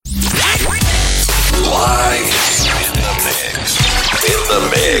the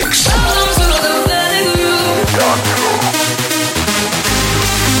mix. The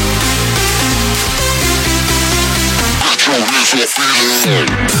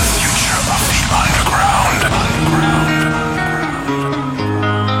future of the underground.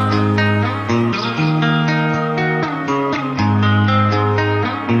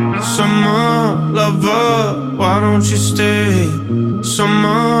 Summer lover, why don't you stay?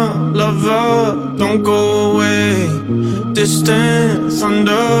 Summer lover, don't go away. Distant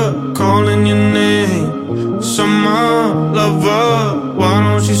thunder calling your name. Summer lover, why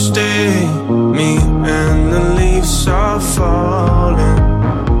don't you stay? Me and the leaves are falling.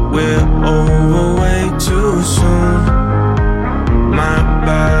 We're over way too soon. My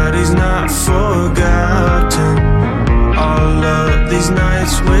body's not forgotten. All of these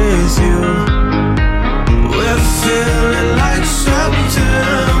nights with you, we're feeling like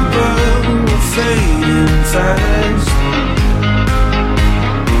September. We're fading fast.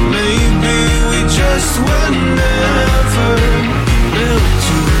 Maybe we just were never built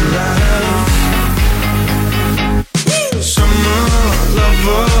to last. Summer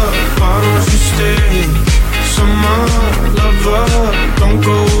lover, why don't you stay? Summer lover, don't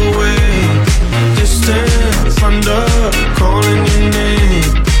go away. Distant thunder calling your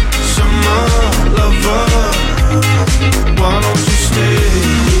name. Summer lover, why don't you stay?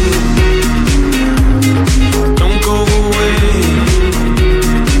 Don't go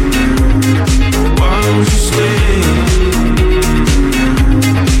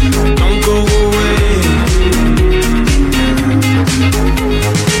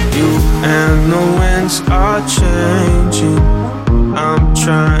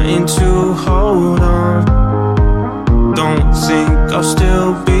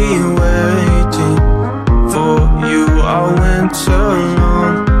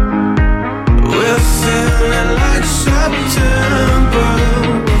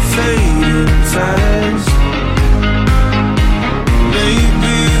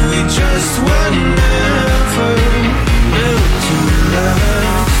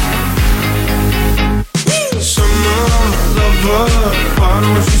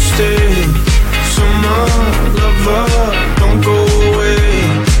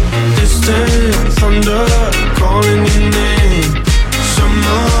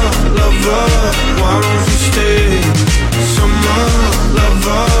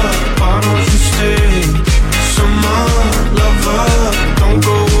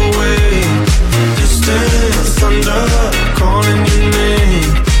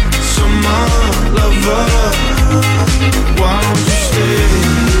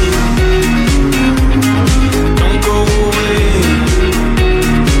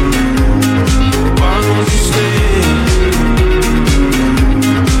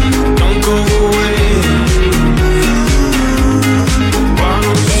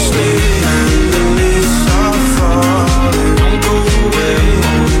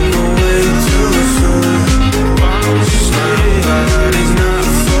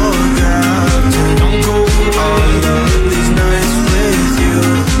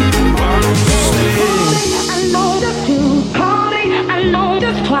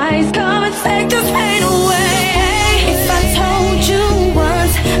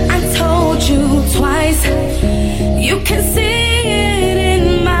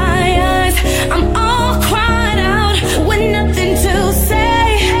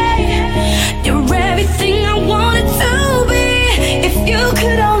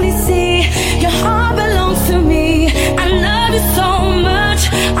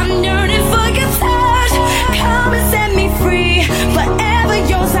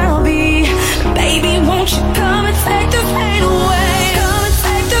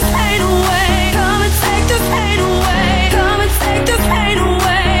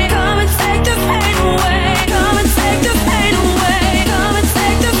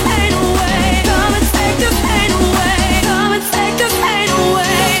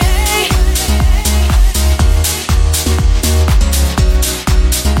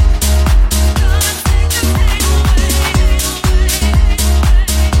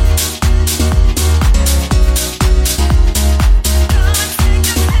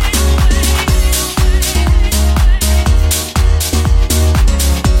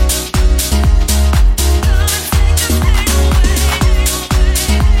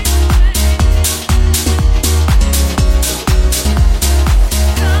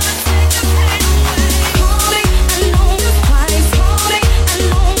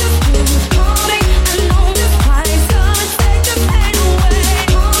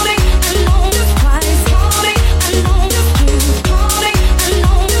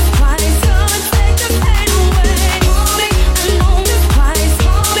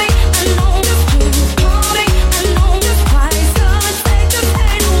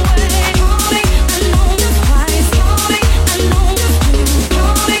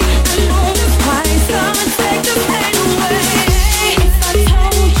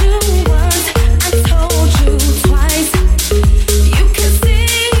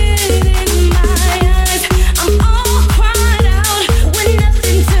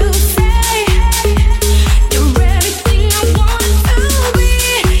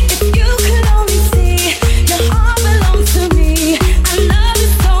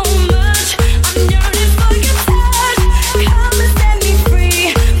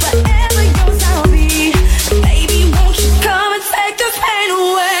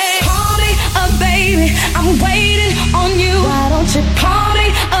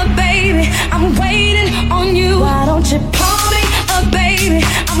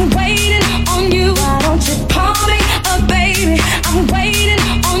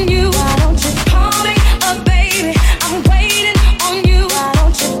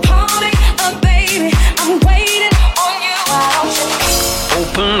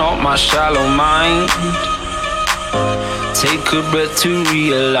open up my shallow mind. Take a breath to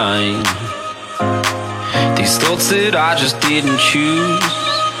realign these thoughts that I just didn't choose.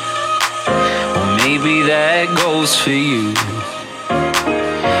 Or maybe that goes for you.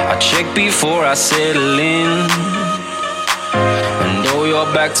 I check before I settle in. I know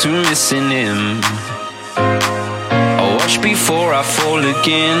you're back to missing him. I watch before I fall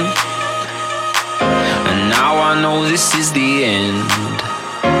again. And now I know this is the end.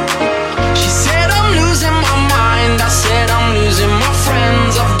 She said I'm losing my mind. I said I'm losing my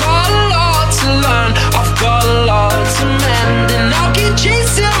friends. I've got a lot to learn. I've got a lot to mend. And I'll keep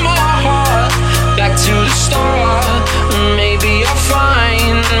chasing my heart back to the start. And maybe I'll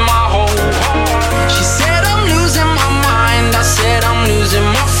find my whole heart. She said I'm losing my mind. I said I'm losing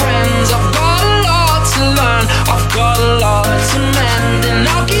my friends. I've got a lot to learn. I've got a lot to mend. And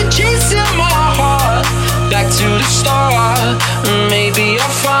I'll keep chasing my heart back to the start. And maybe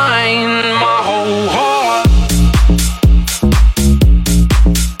I'll find my whole heart.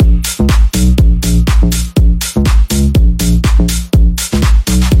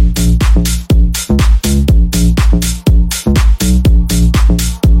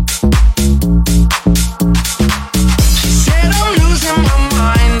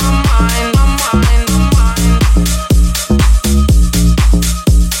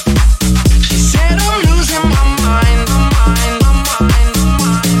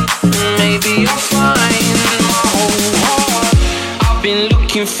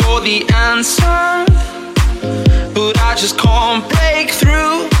 For the answer, but I just can't break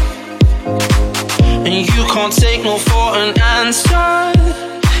through. And you can't take no for an answer.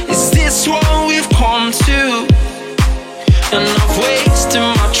 Is this what we've come to? And I've wasted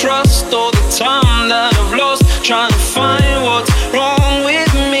my trust, all the time that I've lost trying to find what's wrong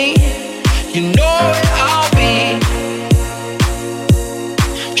with me. You know where I'll be,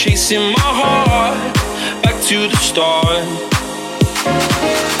 chasing my heart back to the start.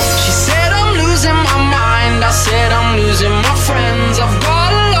 She said I'm losing my mind. I said I'm losing my friends. I've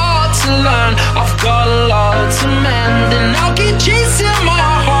got a lot to learn. I've got a lot to mend. And I'll keep chasing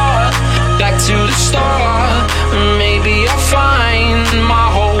my heart back to the start. And maybe I'll find my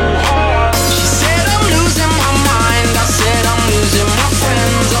whole heart. She said I'm losing my mind. I said I'm losing my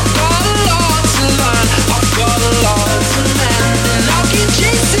friends. I've got a lot to learn. I've got a lot to mend. And I'll keep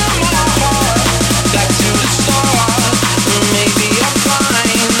chasing my heart back to the start. And maybe I'll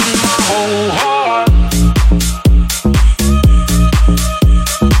find my whole heart.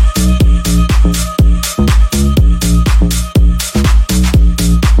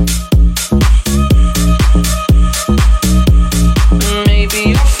 Maybe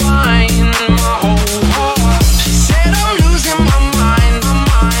I'll find my whole heart. She said I'm losing my mind, my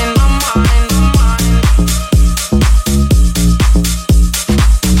mind, my mind, my mind.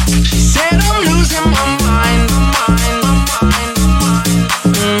 She said I'm losing my mind, my mind, my mind, my mind.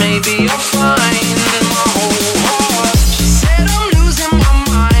 Maybe I'll find my whole heart. She said I'm losing my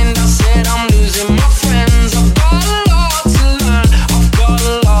mind. I said I'm losing my friends. I've got a lot to learn. I've got a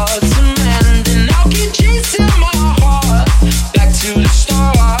lot to mend. And I'll keep chasing my heart back to the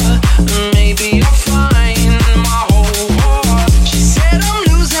start. Maybe I'll find my whole heart. She said I'm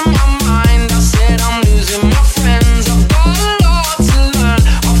losing my mind. I said I'm losing my friends. I've got a lot to learn.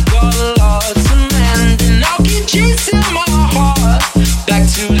 I've got a lot to mend. And I'll keep chasing my heart back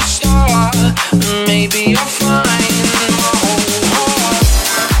to the start. Maybe I'll find my whole heart.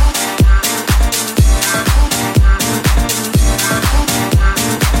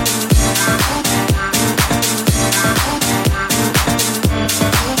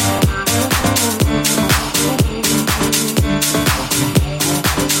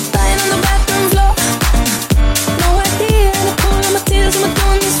 Lying on the bathroom floor, no idea the pool of my tears. Am I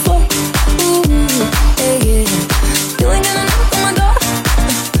doing this for? Ooh, yeah, yeah. You ain't gonna knock on my door.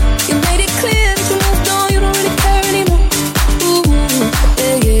 You made it clear that you moved on. You don't really care anymore. Ooh,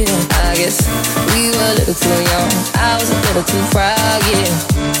 yeah, yeah. I guess we were a little too young. I was a little too proud, yeah.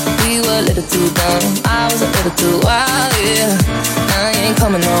 We were a little too dumb. I was a little too wild, yeah. I ain't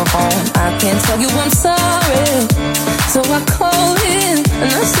coming no home. I can't tell you I'm sorry. So I call in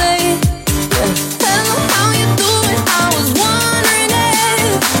and I say, yeah, hello, how you doing? I was wondering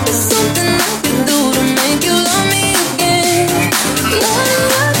if there's something I could do to make you love me again. Love you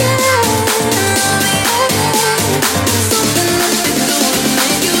again, love me again. Something I could do to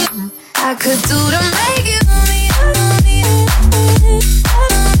make you I could do to make you love me, love me,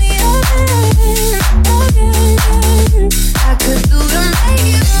 love me again. I could do to make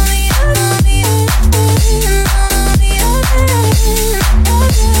you love me, love me, love me again.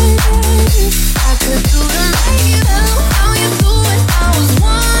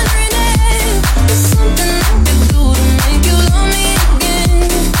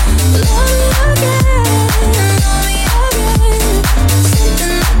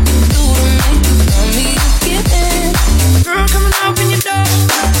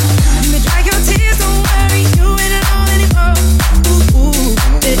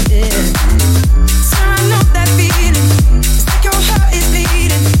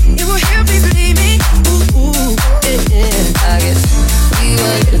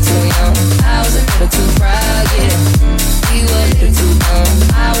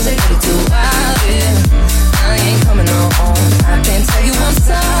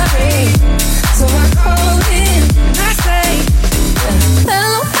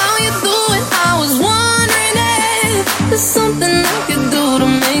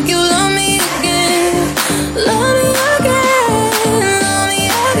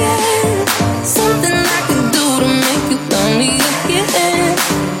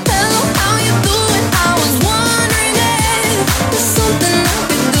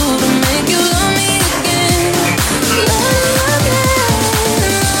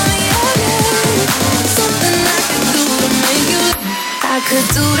 could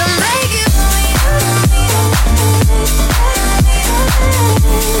do to make you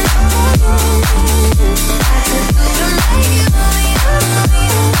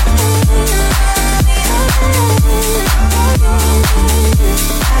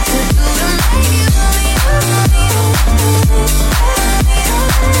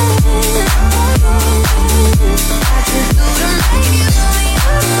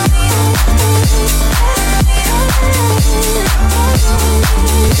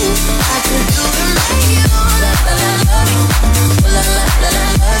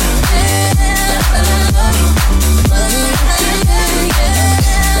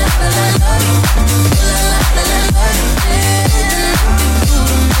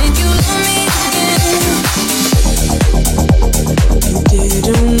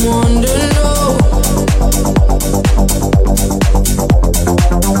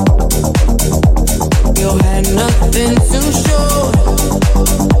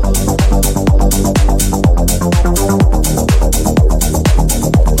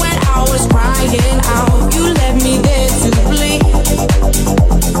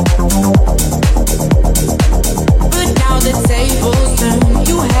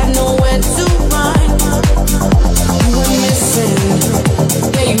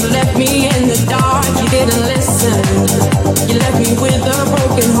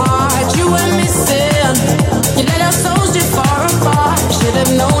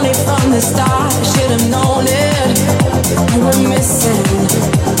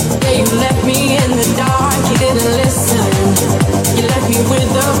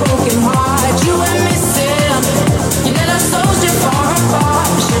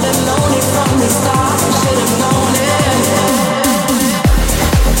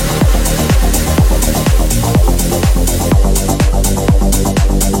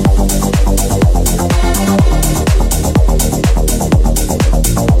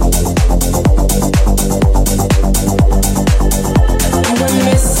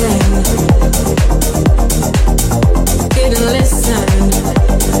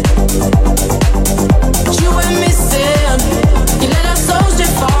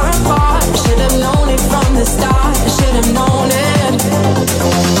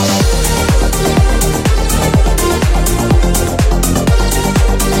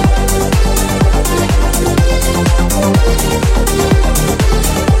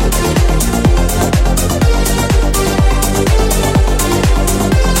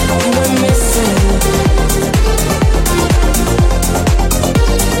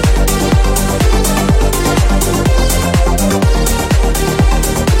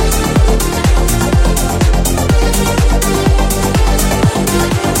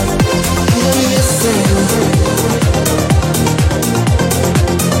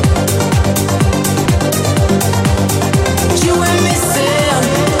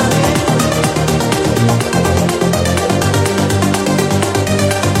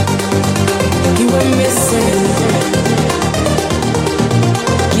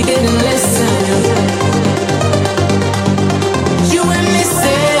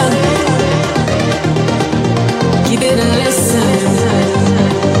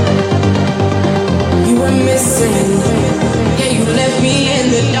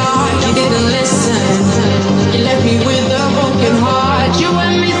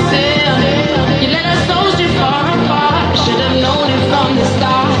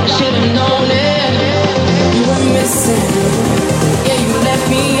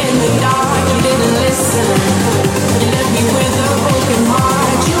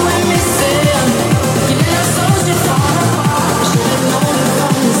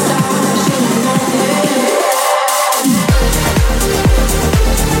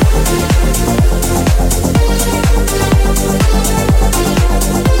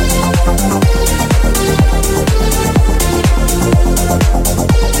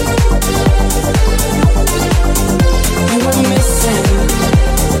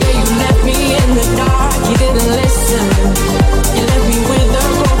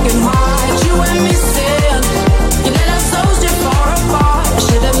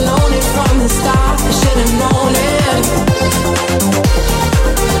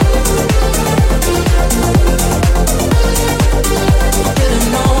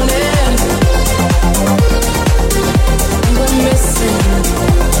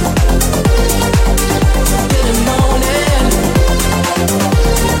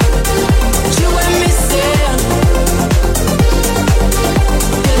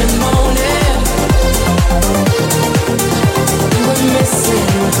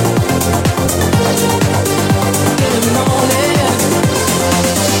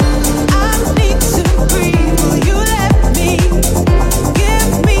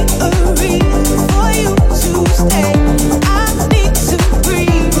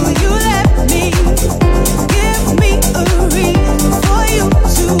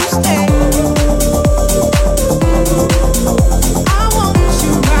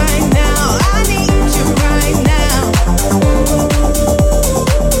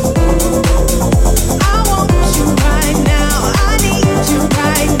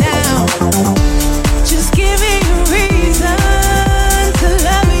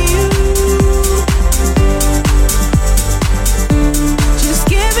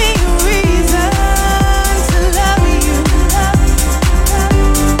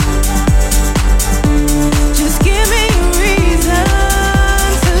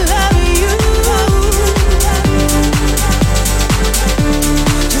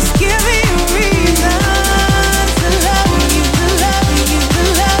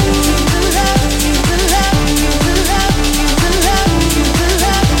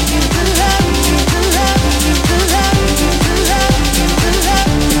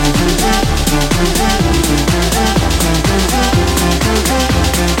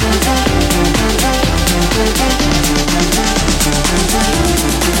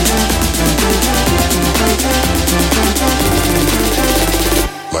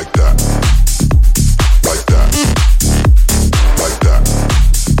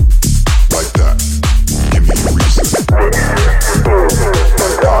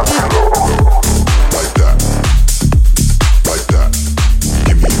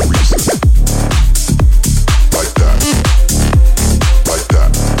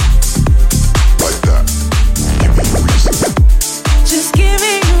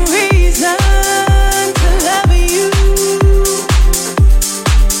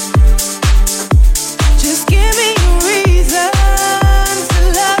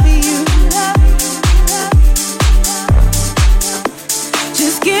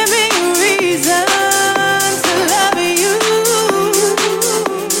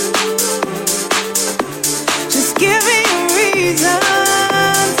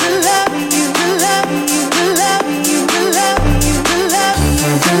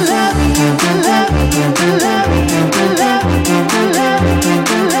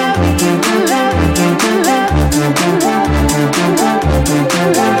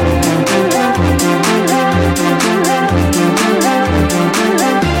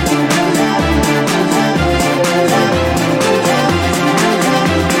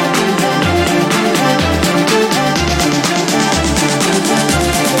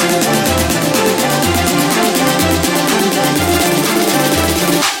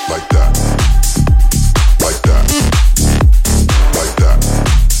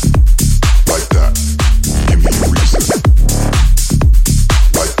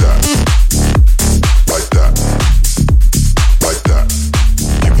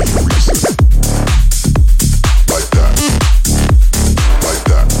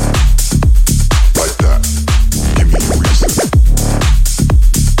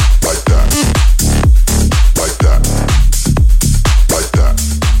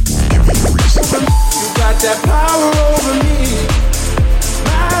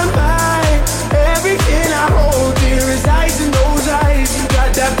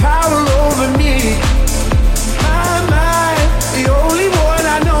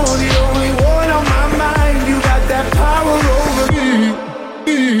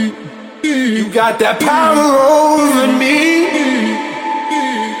got that power over me.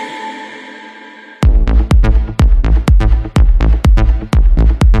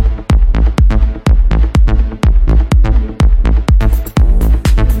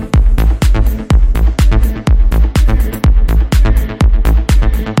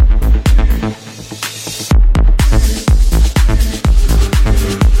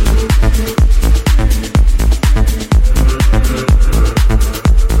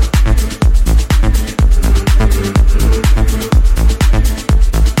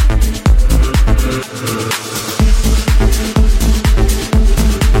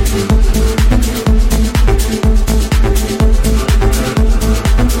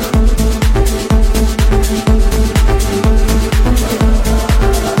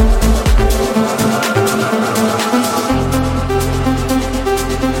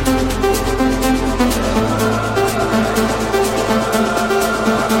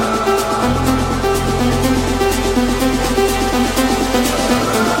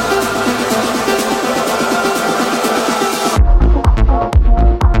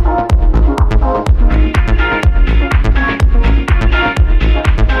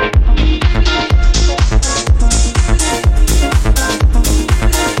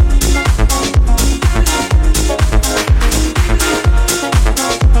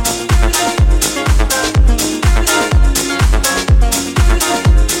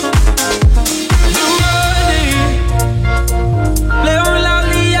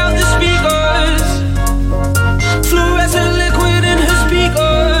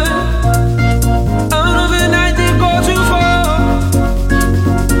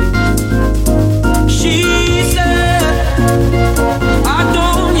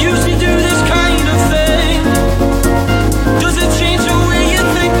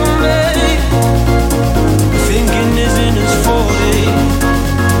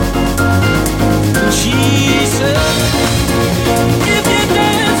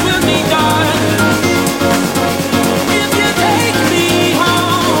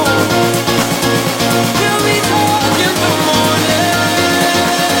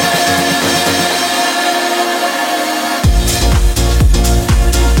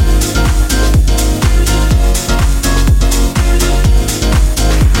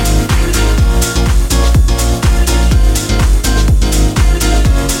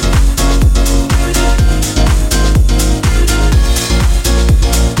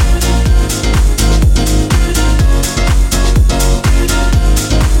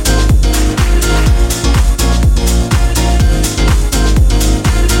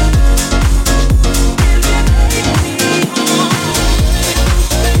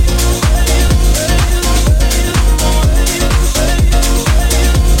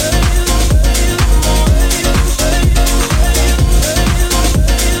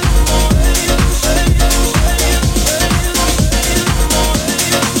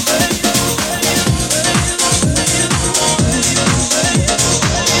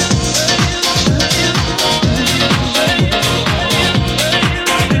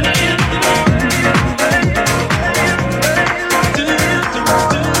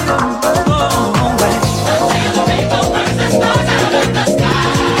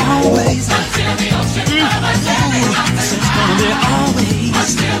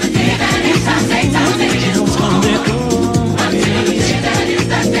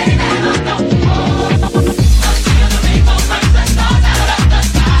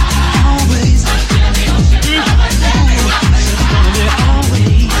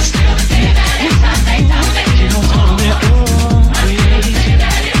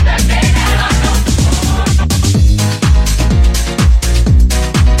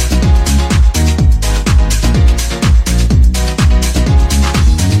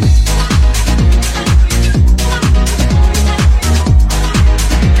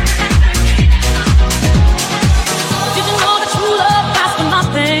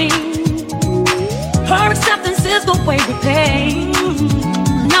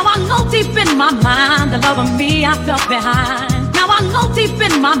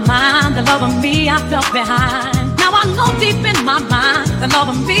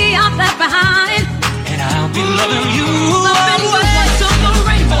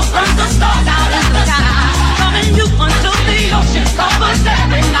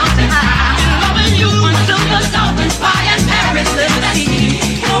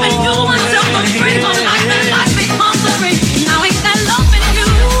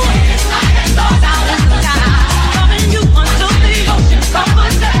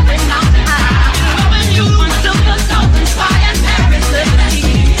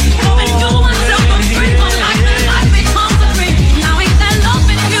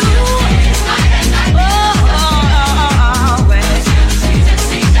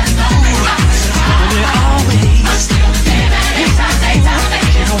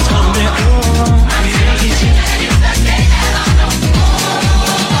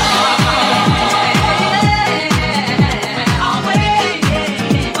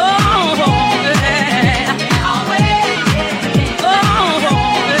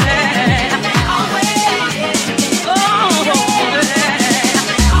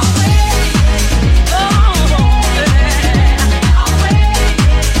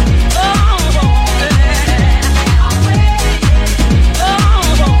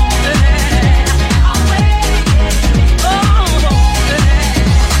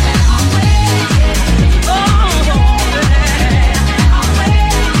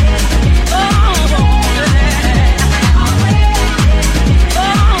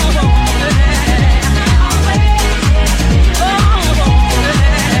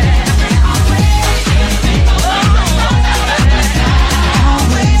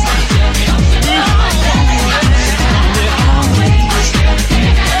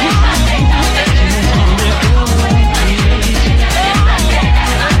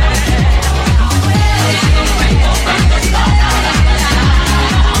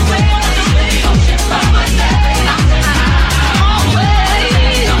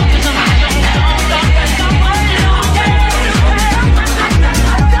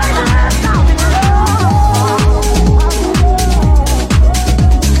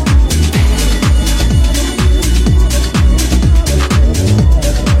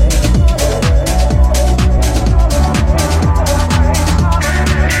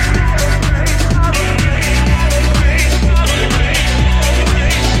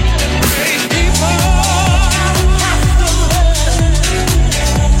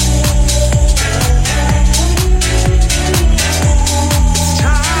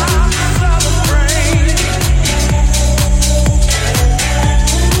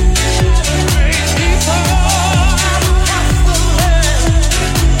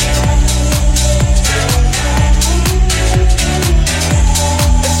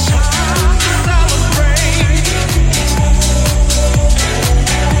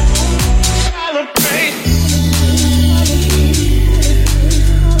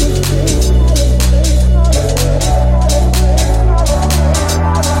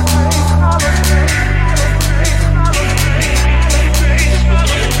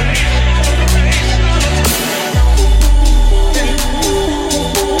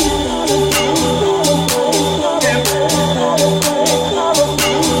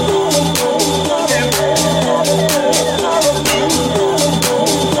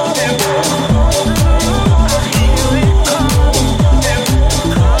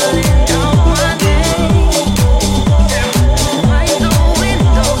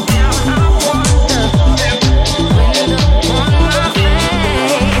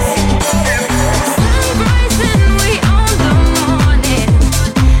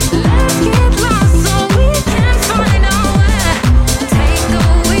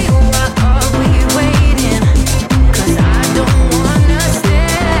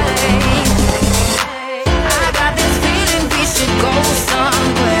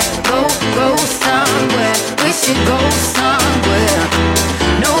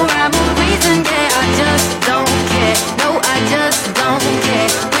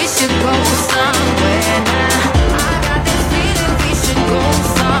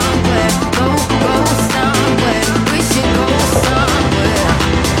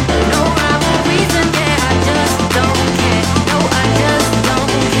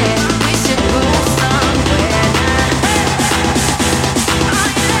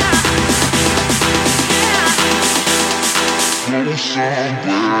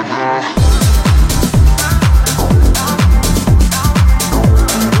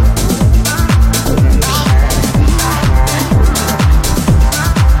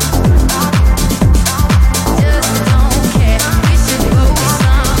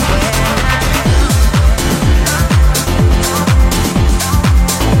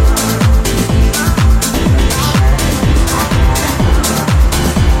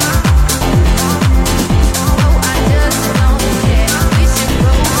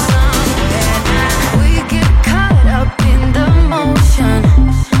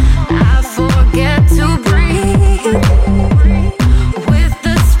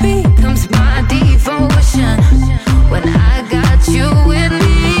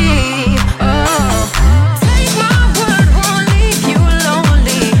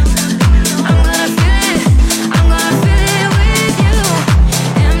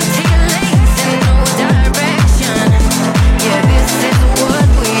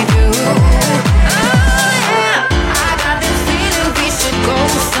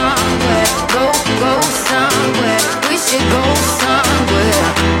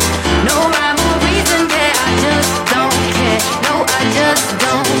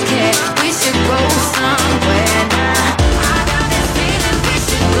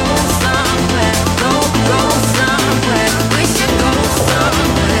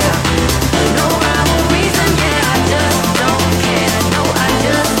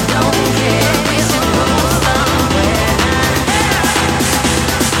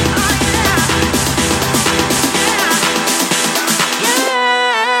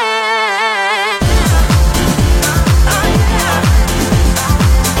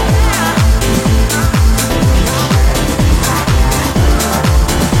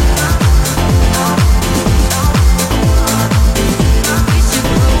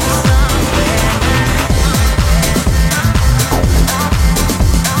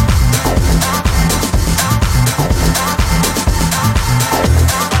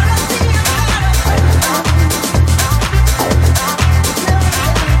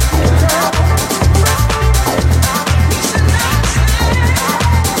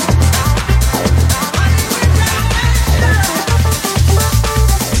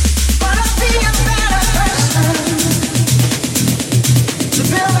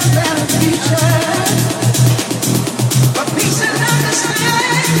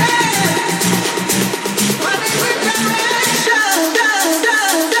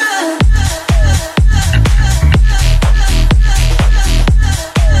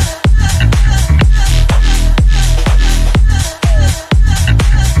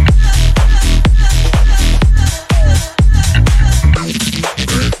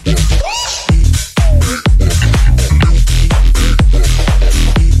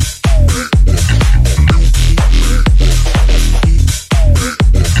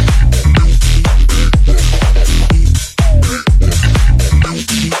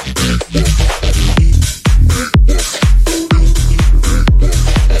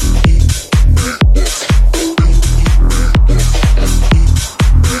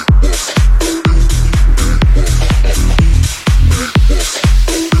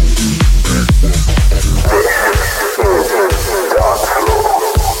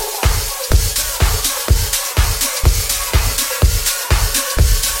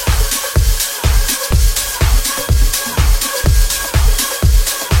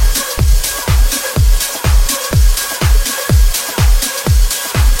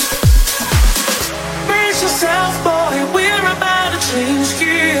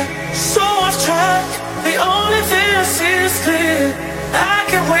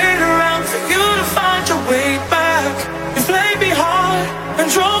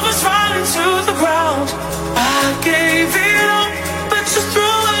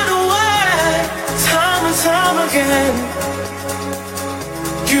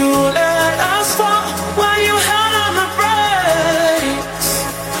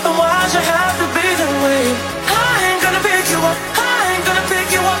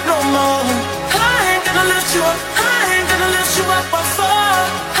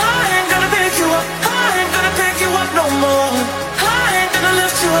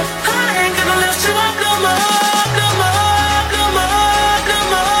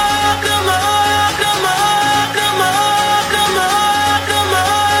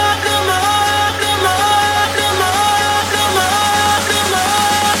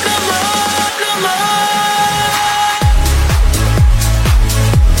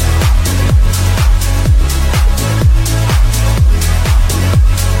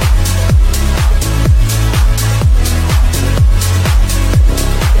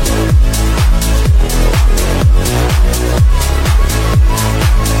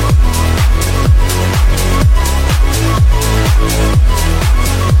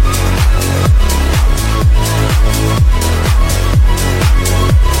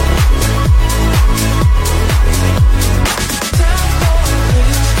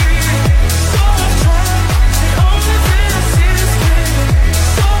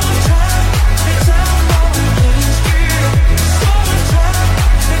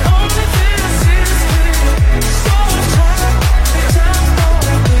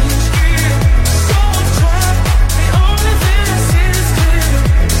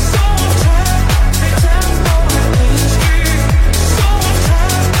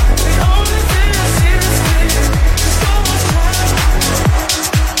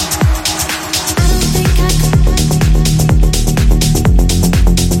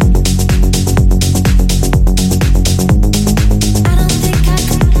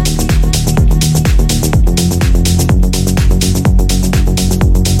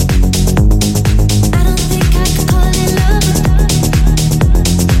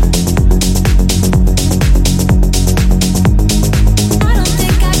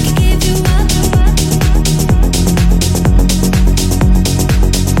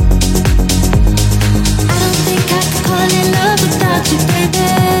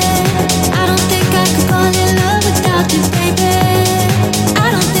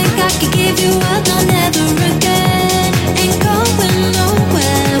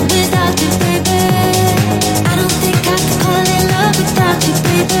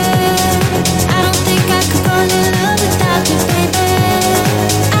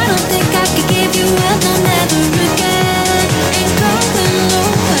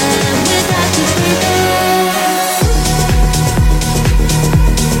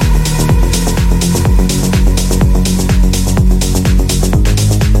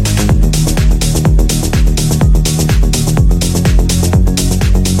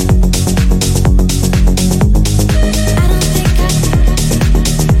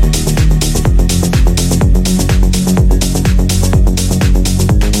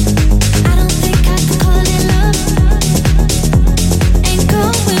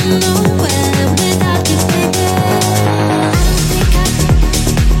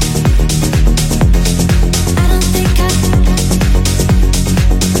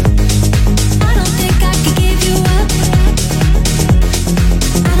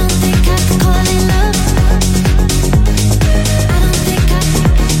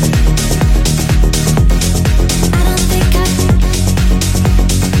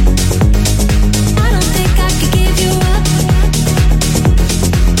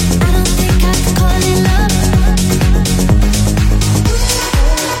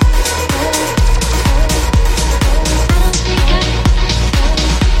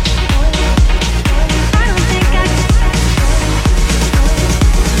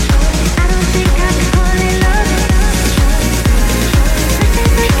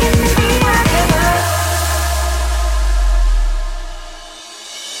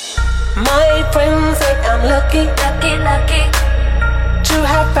 My friends say I'm lucky, lucky, lucky to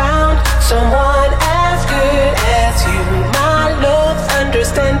have found someone as good as you. My love's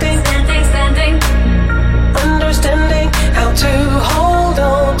understanding, understanding how to hold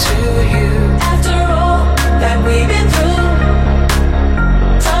on to you. After all that we've been through,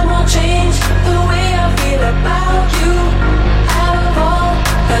 time will change the way I feel about you. Out of all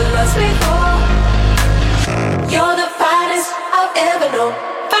the loves before, you're the finest I've ever known,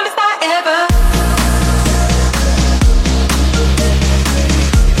 finest I ever.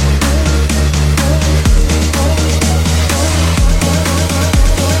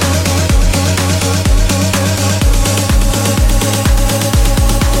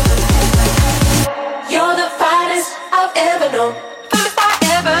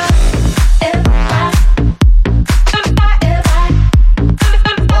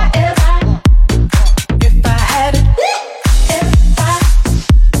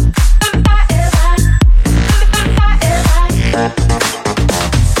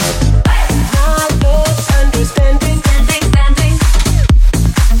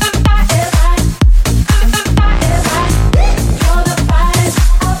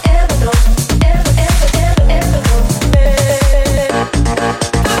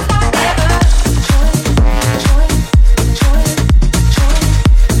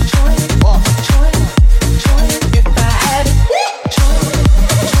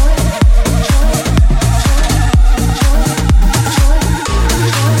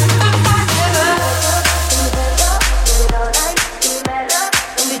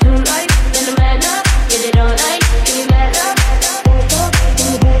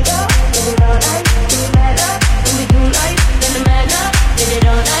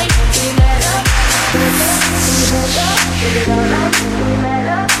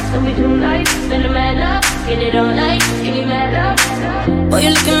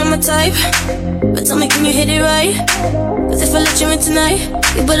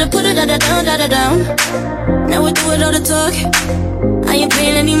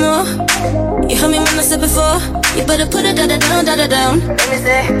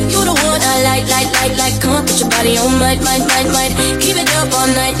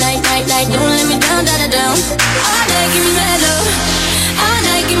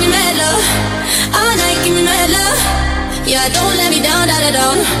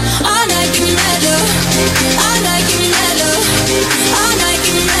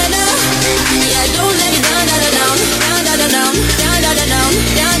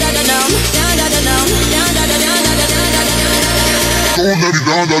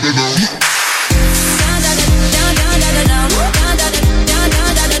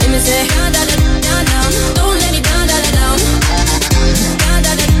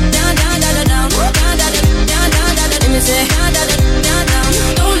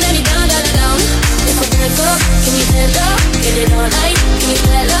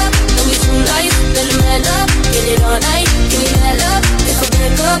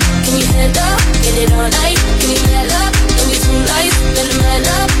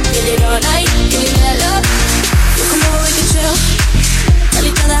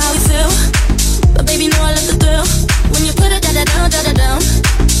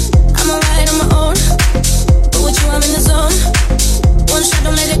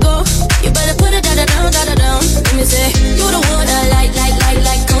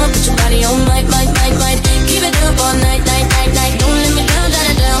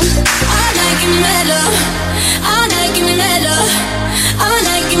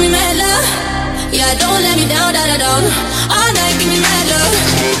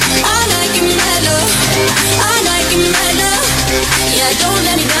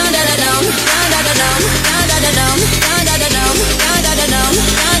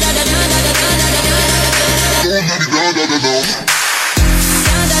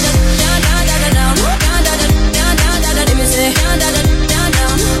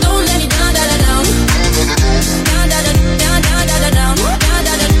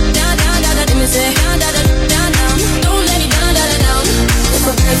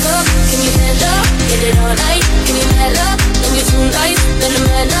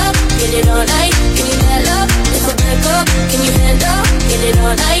 Get it all night, can you get love? If we break up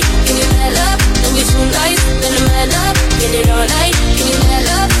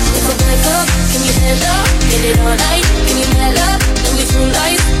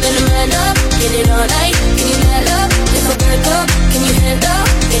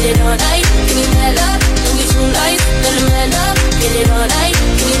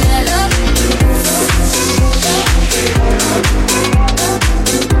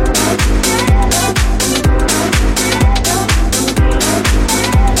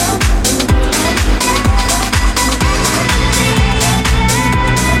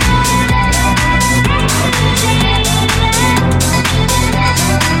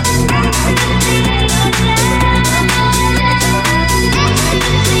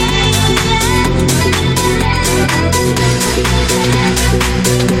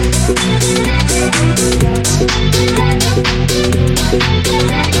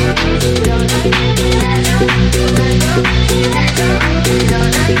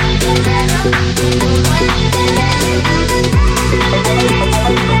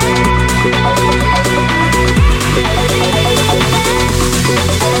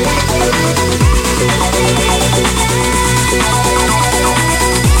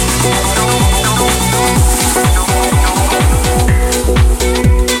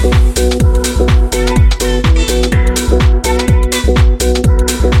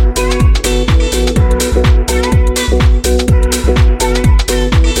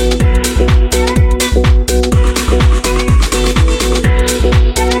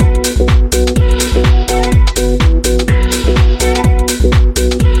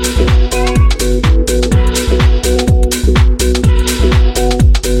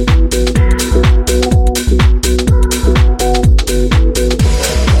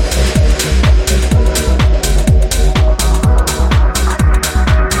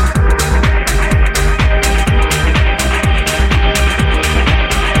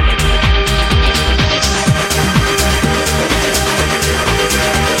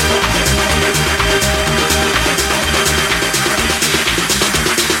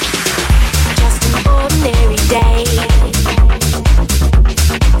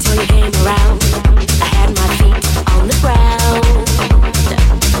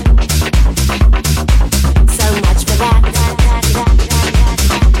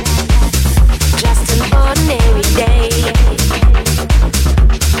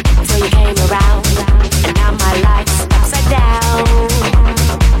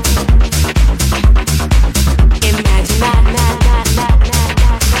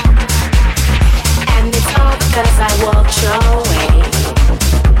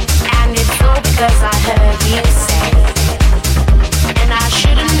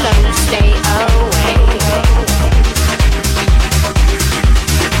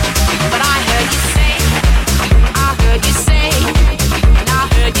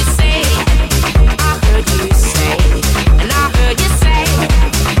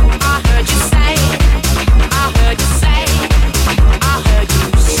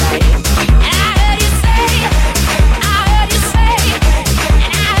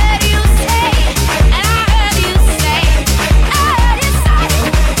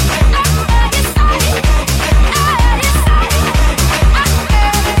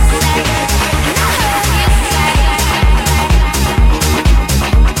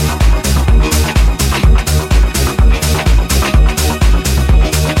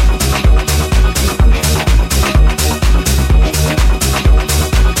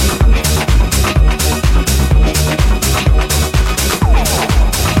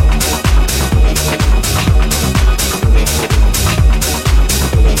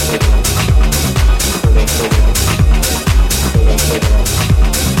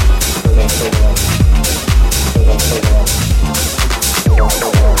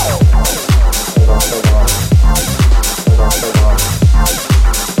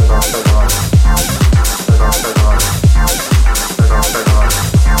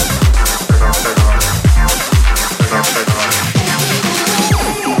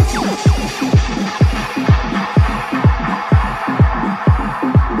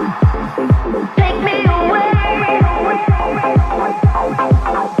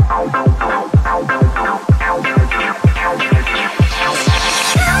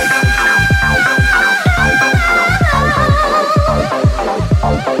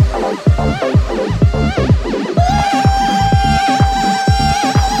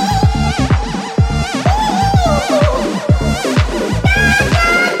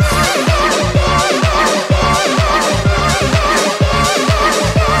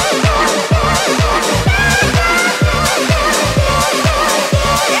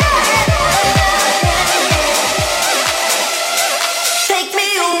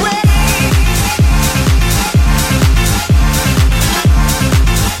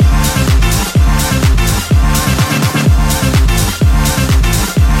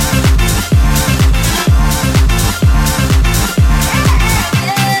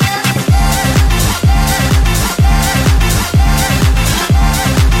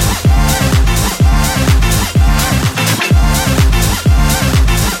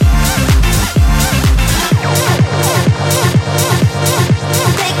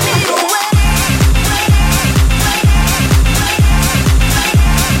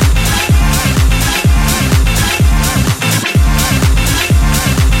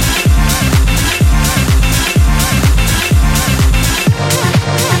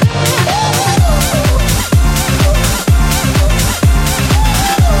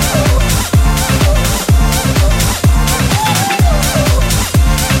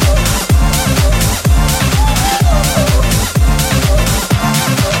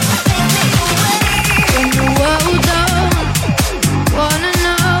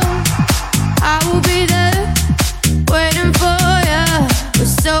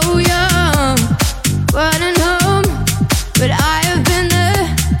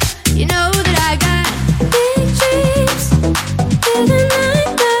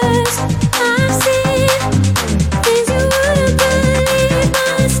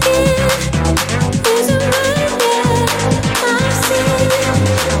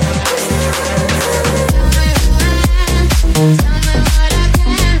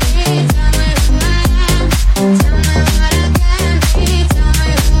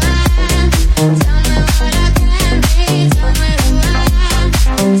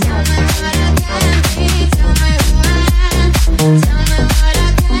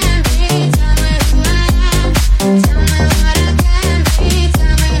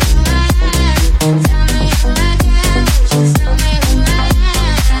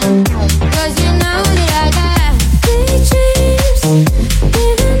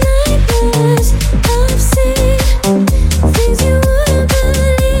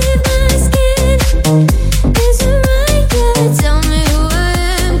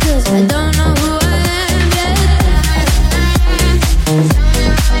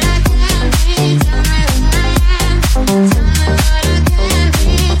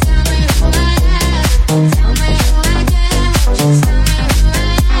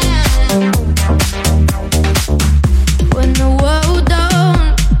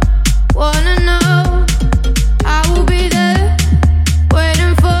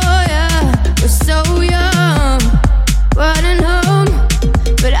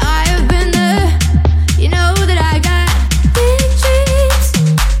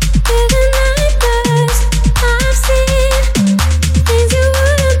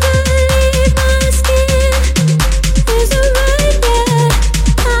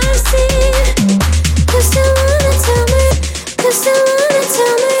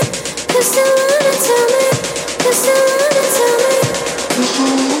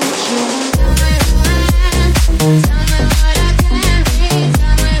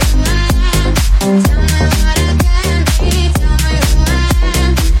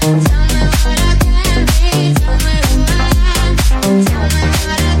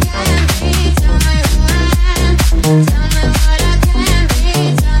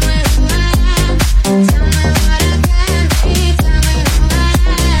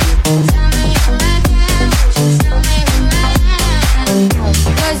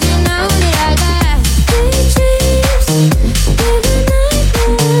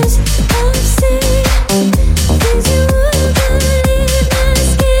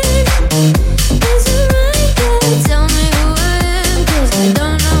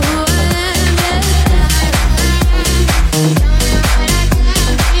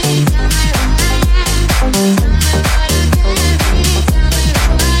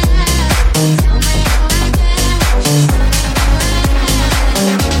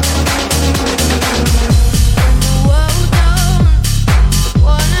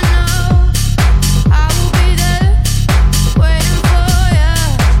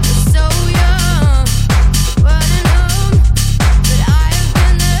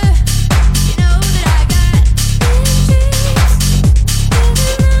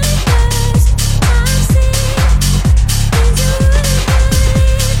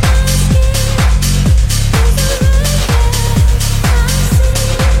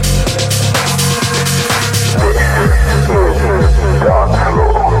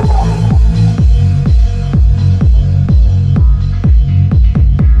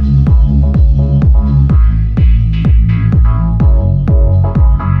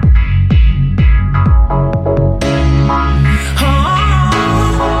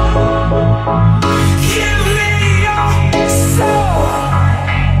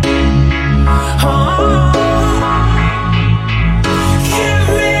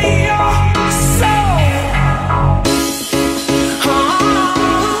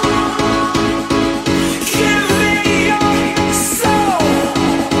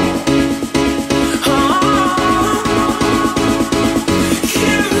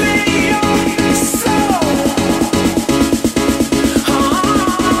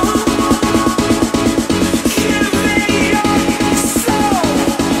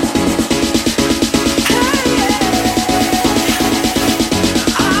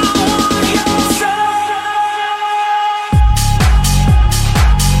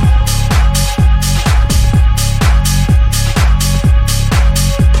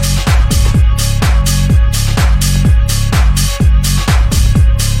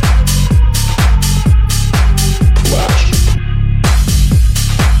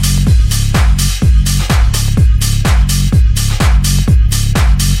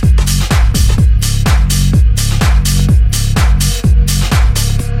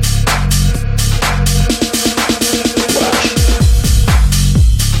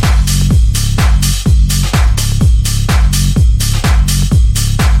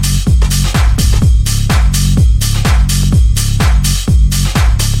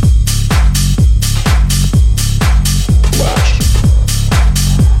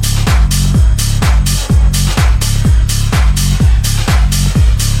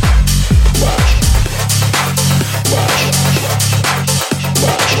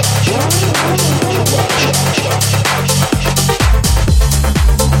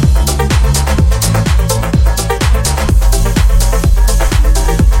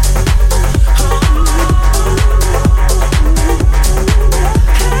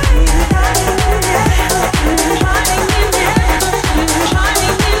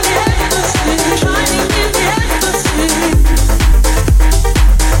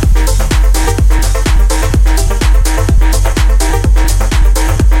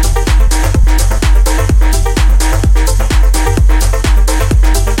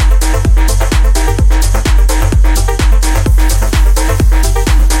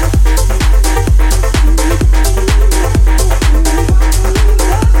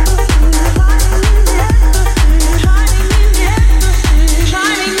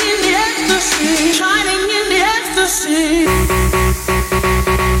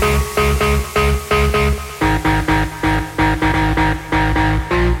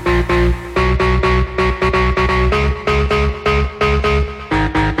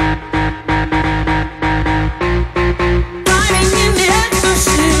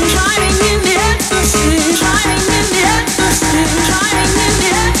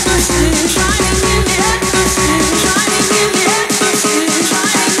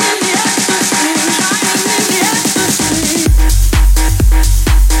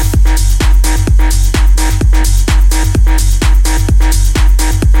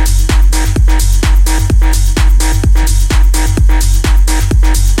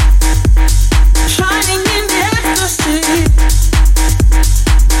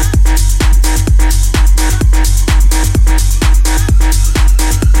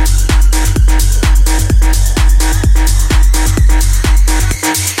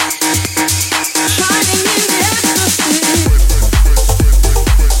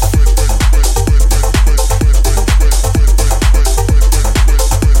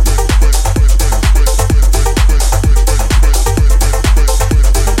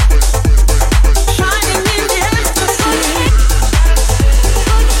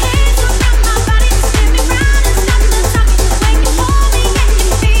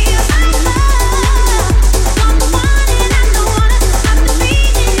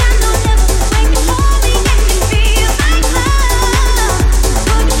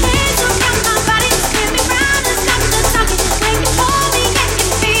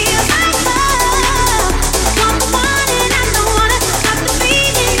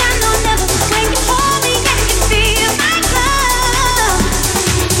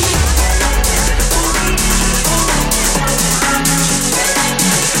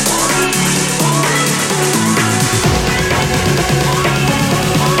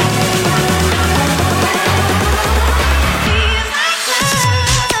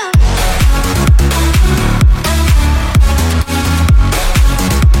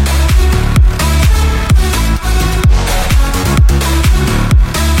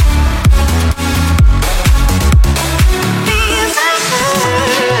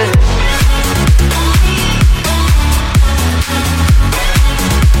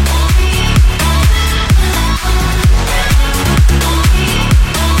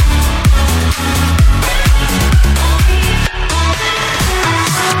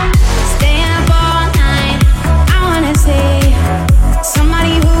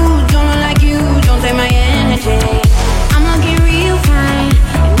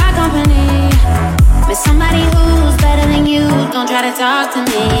don't try to talk to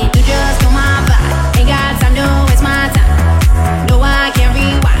me. You just know my vibe. Ain't got time to waste my time. No, I can't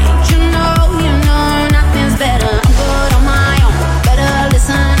rewind. You know, nothing's better. I'm good on my own. Better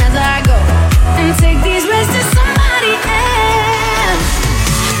listen as I go and take these risks to somebody else.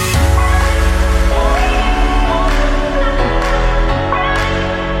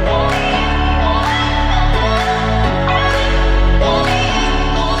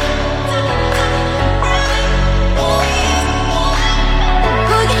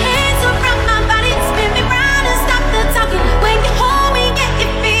 Put your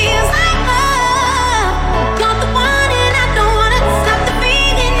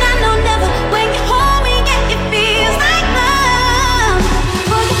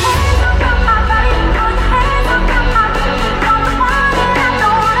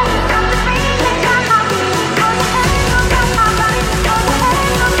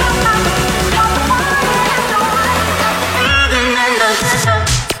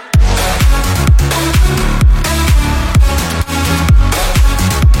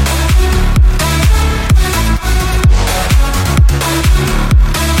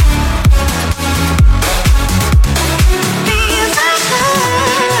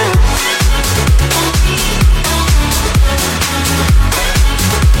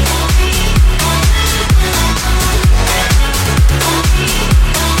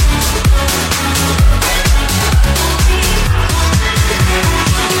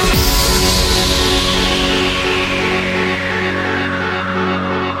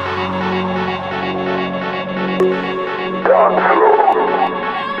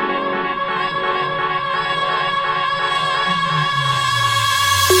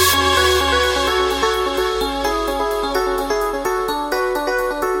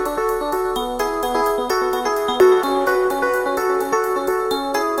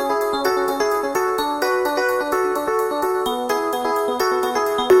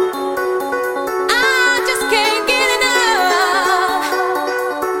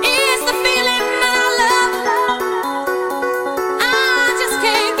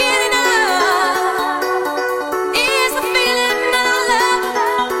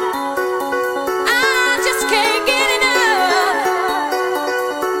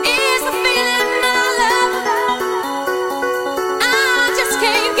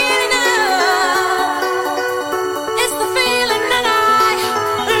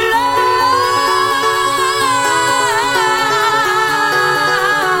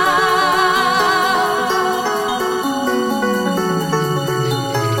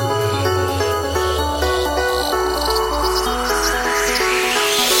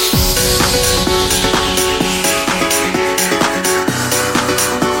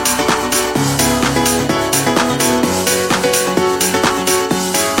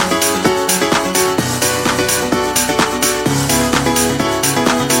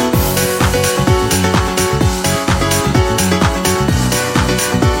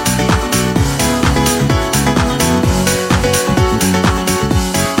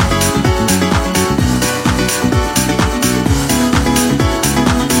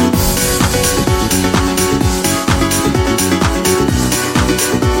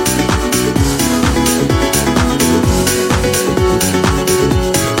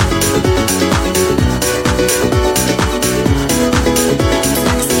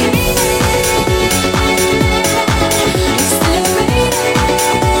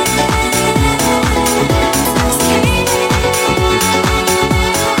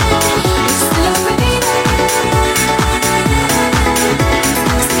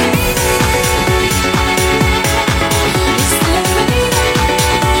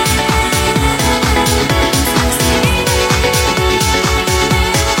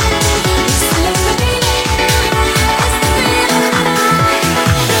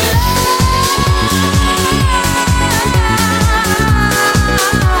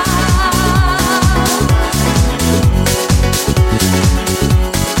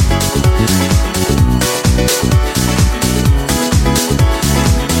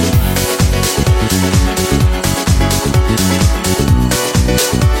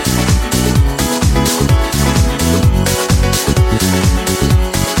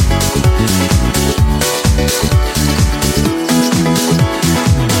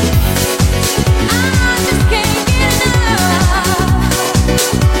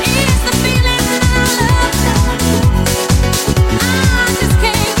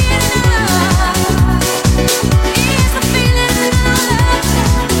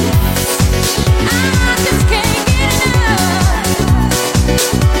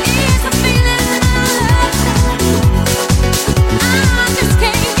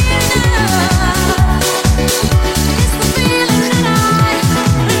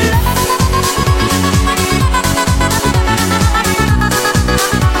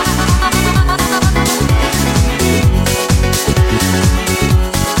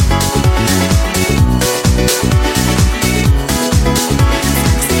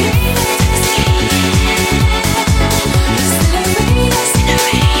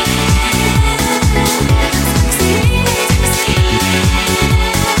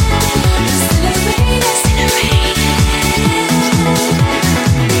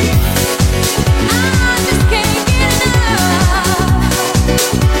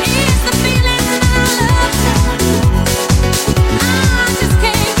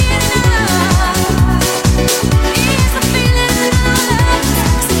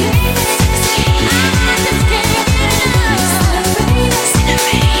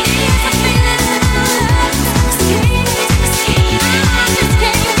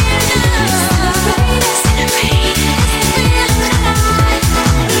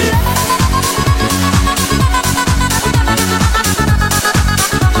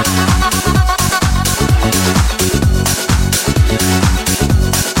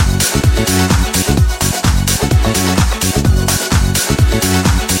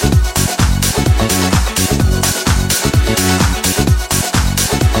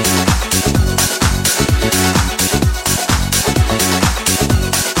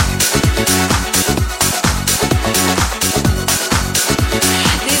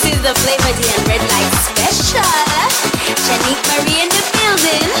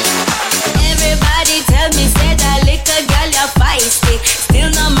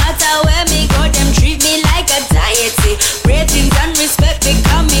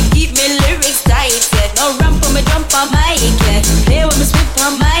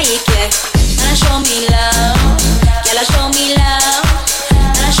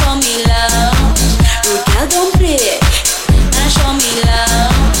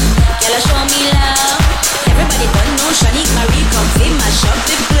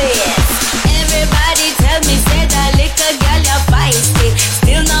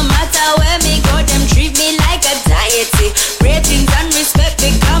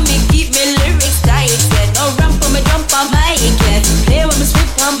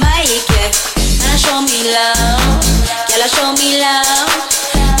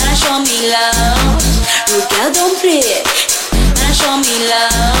don't play. Man, show me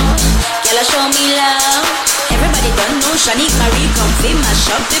love. Girl, show me love. Everybody don't know Shanique Marie come fi mash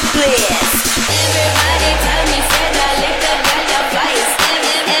up the place. Everybody tell me.